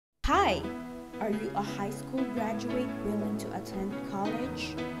Hi! Are you a high school graduate willing to attend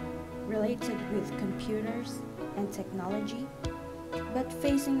college related with computers and technology, but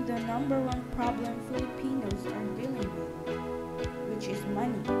facing the number one problem Filipinos are dealing with, which is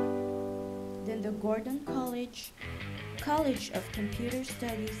money? Then the Gordon College of Computer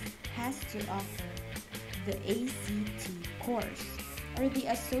Studies has to offer the ACT course, or the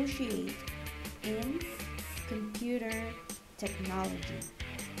Associate in Computer Technology,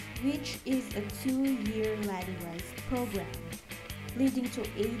 which is a 2-year ladderized program leading to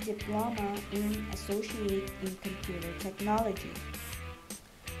a diploma in Associate in Computer Technology,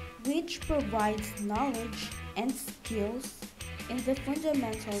 which provides knowledge and skills in the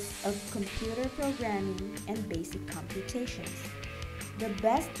fundamentals of computer programming and basic computations. The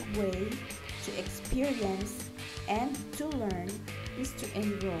best way to experience and to learn is to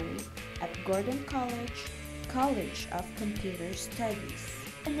enroll at Gordon College of Computer Studies.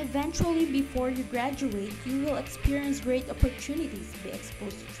 And eventually, before you graduate, you will experience great opportunities, be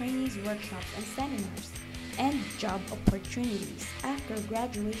exposed to trainings, workshops, and seminars, and job opportunities. After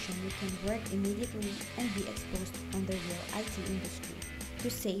graduation, you can work immediately and be exposed on the real IT industry to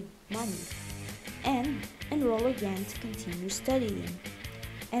save money, and enroll again to continue studying,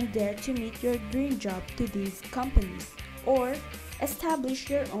 and dare to meet your dream job to these companies, or establish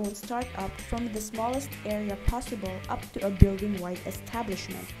your own startup from the smallest area possible up to a building-wide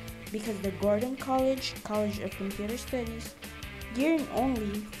establishment, because the Gordon College of Computer Studies, gearing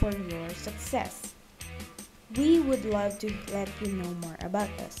only for your success. We would love to let you know more about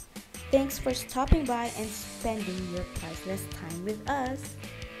us. Thanks for stopping by and spending your priceless time with us.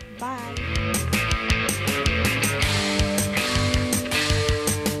 Bye!